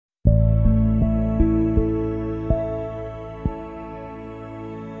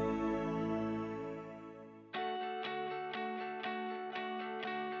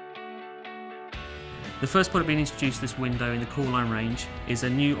The first product being introduced this window in the CoreLine range is a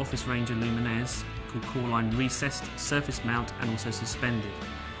new office range of luminaires called CoreLine Recessed, Surface Mount and also Suspended.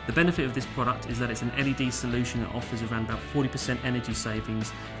 The benefit of this product is that it's an LED solution that offers around about 40% energy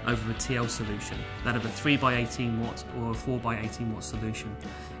savings over a TL solution, that of a 3x18 watt or a 4x18 watt solution.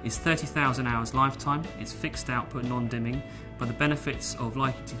 It's 30,000 hours lifetime, it's fixed output non-dimming, but the benefits of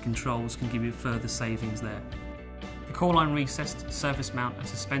lighting controls can give you further savings there. The CoreLine Recessed, Surface Mount and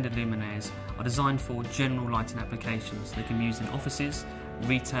Suspended luminaires are designed for general lighting applications. They can be used in offices,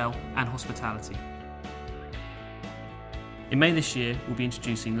 retail and hospitality. In May this year, we'll be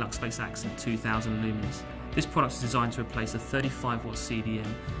introducing LuxSpace Accent 2000 lumens. This product is designed to replace a 35 watt CDM,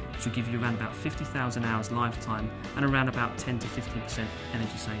 which will give you around about 50,000 hours lifetime and around about 10 to 15%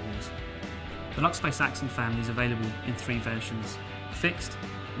 energy savings. The LuxSpace Accent family is available in 3 versions: fixed,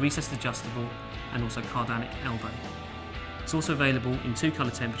 recessed adjustable and also cardanic elbow. It's also available in 2 colour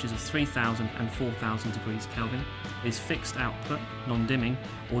temperatures of 3000 and 4000 degrees Kelvin. It is fixed output, non-dimming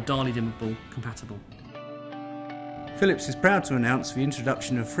or Dali dimmable compatible. Philips is proud to announce the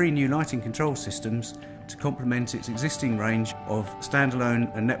introduction of 3 new lighting control systems to complement its existing range of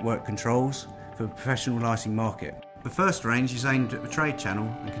standalone and network controls for the professional lighting market. The first range is aimed at the trade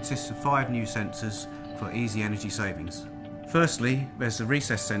channel and consists of 5 new sensors for easy energy savings. Firstly, there's the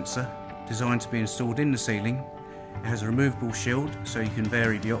recess sensor, designed to be installed in the ceiling. It has a removable shield so you can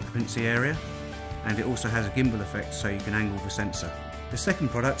vary the occupancy area, and it also has a gimbal effect so you can angle the sensor. The second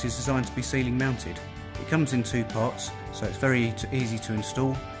product is designed to be ceiling mounted. It comes in 2 parts, so it's very easy to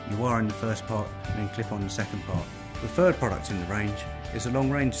install. You wire in the first part and then clip on the second part. The third product in the range is a long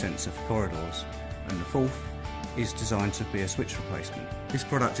range sensor for corridors, and the fourth is designed to be a switch replacement. This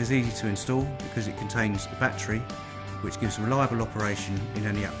product is easy to install because it contains a battery which gives reliable operation in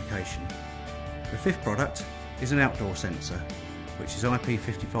any application. The fifth product is an outdoor sensor which is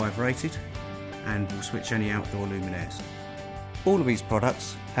IP55 rated and will switch any outdoor luminaires. All of these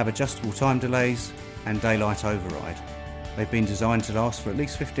products have adjustable time delays and daylight override. They've been designed to last for at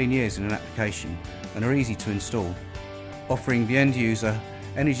least 15 years in an application and are easy to install, offering the end user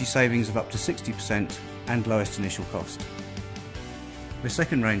energy savings of up to 60% and lowest initial cost. The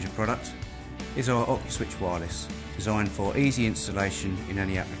second range of product is our OccuSwitch wireless, designed for easy installation in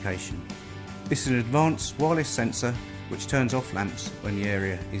any application. This is an advanced wireless sensor which turns off lamps when the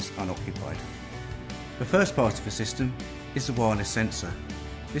area is unoccupied. The first part of the system is the wireless sensor.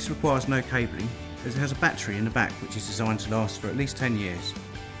 This requires no cabling as it has a battery in the back which is designed to last for at least 10 years.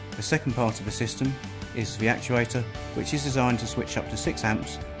 The second part of the system is the actuator, which is designed to switch up to 6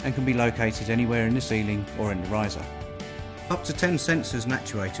 amps and can be located anywhere in the ceiling or in the riser. Up to 10 sensors and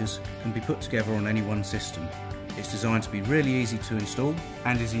actuators can be put together on any one system. It's designed to be really easy to install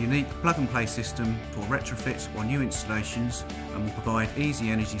and is a unique plug-and-play system for retrofit or new installations, and will provide easy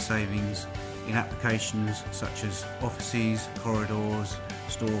energy savings in applications such as offices, corridors,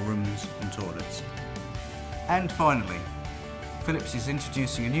 storerooms and toilets. And finally, Philips is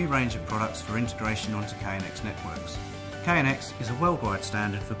introducing a new range of products for integration onto KNX networks. KNX is a worldwide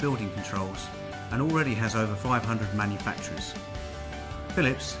standard for building controls and already has over 500 manufacturers.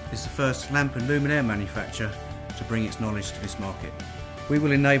 Philips is the first lamp and luminaire manufacturer to bring its knowledge to this market. We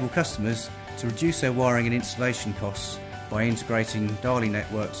will enable customers to reduce their wiring and installation costs by integrating Dali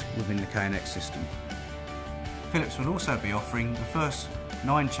networks within the KNX system. Philips will also be offering the first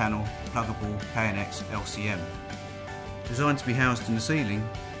 9-channel pluggable KNX LCM. Designed to be housed in the ceiling,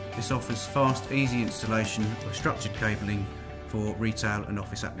 this offers fast, easy installation of structured cabling for retail and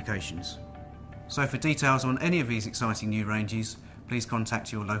office applications. So for details on any of these exciting new ranges, please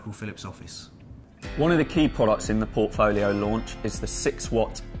contact your local Philips office. One of the key products in the portfolio launch is the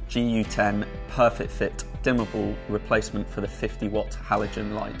 6-watt GU10 Perfect Fit dimmable replacement for the 50-watt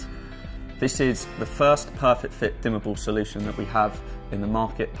halogen light. This is the first Perfect Fit dimmable solution that we have in the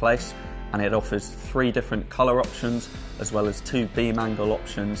marketplace, and it offers 3 different colour options as well as 2 beam angle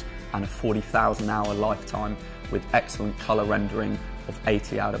options and a 40,000 hour lifetime with excellent colour rendering of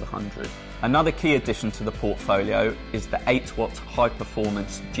 80 out of 100. Another key addition to the portfolio is the 8-watt high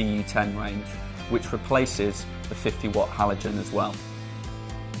performance GU10 range, which replaces the 50-watt halogen as well.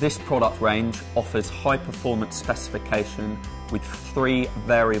 This product range offers high performance specification with 3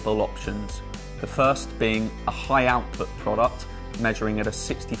 variable options. The first being a high output product measuring at a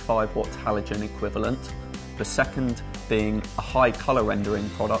 65-watt halogen equivalent. The second being a high colour rendering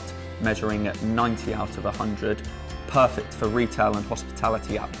product measuring at 90 out of 100, perfect for retail and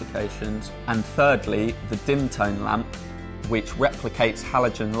hospitality applications. And thirdly, the dim tone lamp, which replicates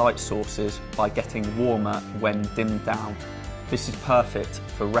halogen light sources by getting warmer when dimmed down. This is perfect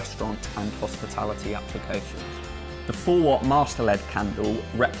for restaurant and hospitality applications. The 4-watt master LED candle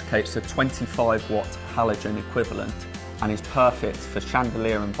replicates a 25-watt halogen equivalent and is perfect for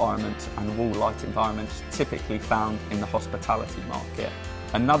chandelier environments and wall light environments typically found in the hospitality market.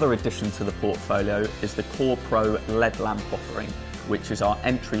 Another addition to the portfolio is the CorePro LED lamp offering, which is our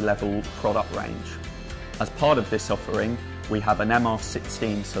entry-level product range. As part of this offering, we have an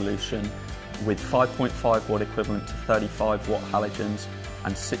MR16 solution with 5.5 watt equivalent to 35 watt halogens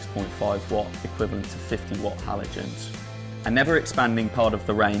and 6.5 watt equivalent to 50 watt halogens. An ever-expanding part of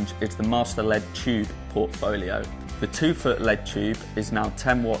the range is the Master LEDtube portfolio. The 2-foot LEDtube is now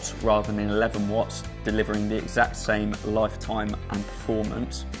 10 watts rather than 11 watts, delivering the exact same lifetime and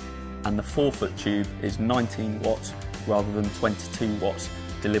performance. And the 4-foot tube is 19 watts rather than 22 watts,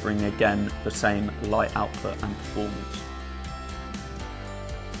 delivering again the same light output and performance.